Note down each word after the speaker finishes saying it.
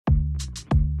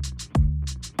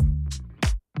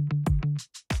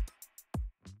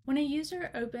When a user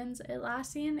opens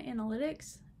Atlassian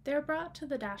Analytics, they're brought to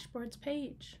the Dashboards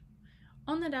page.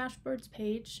 On the Dashboards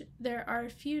page, there are a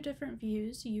few different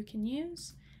views you can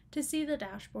use to see the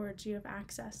dashboards you have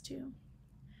access to.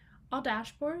 All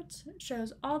Dashboards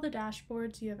shows all the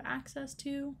dashboards you have access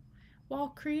to, while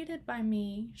Created by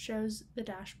Me shows the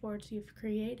dashboards you've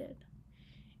created.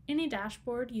 Any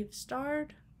dashboard you've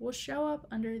starred will show up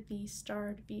under the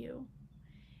starred view.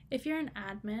 If you're an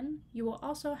admin, you will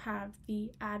also have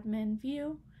the admin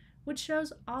view, which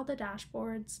shows all the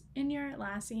dashboards in your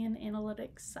Atlassian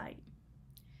Analytics site.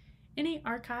 Any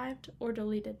archived or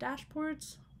deleted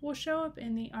dashboards will show up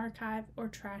in the archive or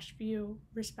trash view,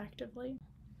 respectively.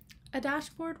 A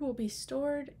dashboard will be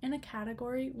stored in a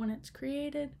category when it's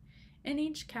created, and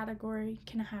each category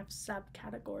can have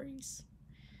subcategories.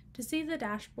 To see the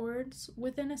dashboards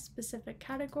within a specific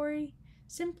category,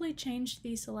 simply change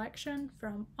the selection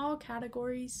from All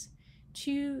Categories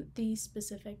to the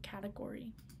specific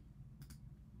category.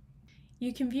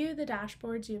 You can view the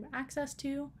dashboards you have access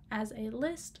to as a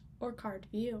list or card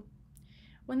view.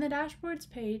 When the Dashboards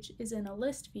page is in a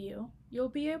list view, you'll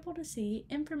be able to see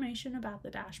information about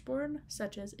the dashboard,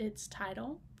 such as its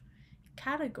title,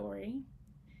 category,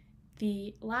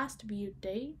 the last viewed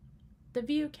date, the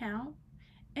view count,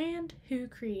 and who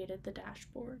created the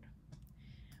dashboard.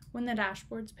 When the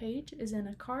Dashboards page is in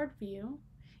a card view,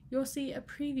 you'll see a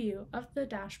preview of the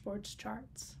dashboard's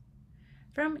charts.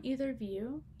 From either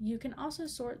view, you can also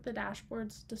sort the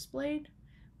dashboards displayed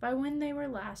by when they were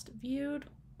last viewed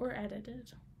or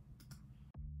edited.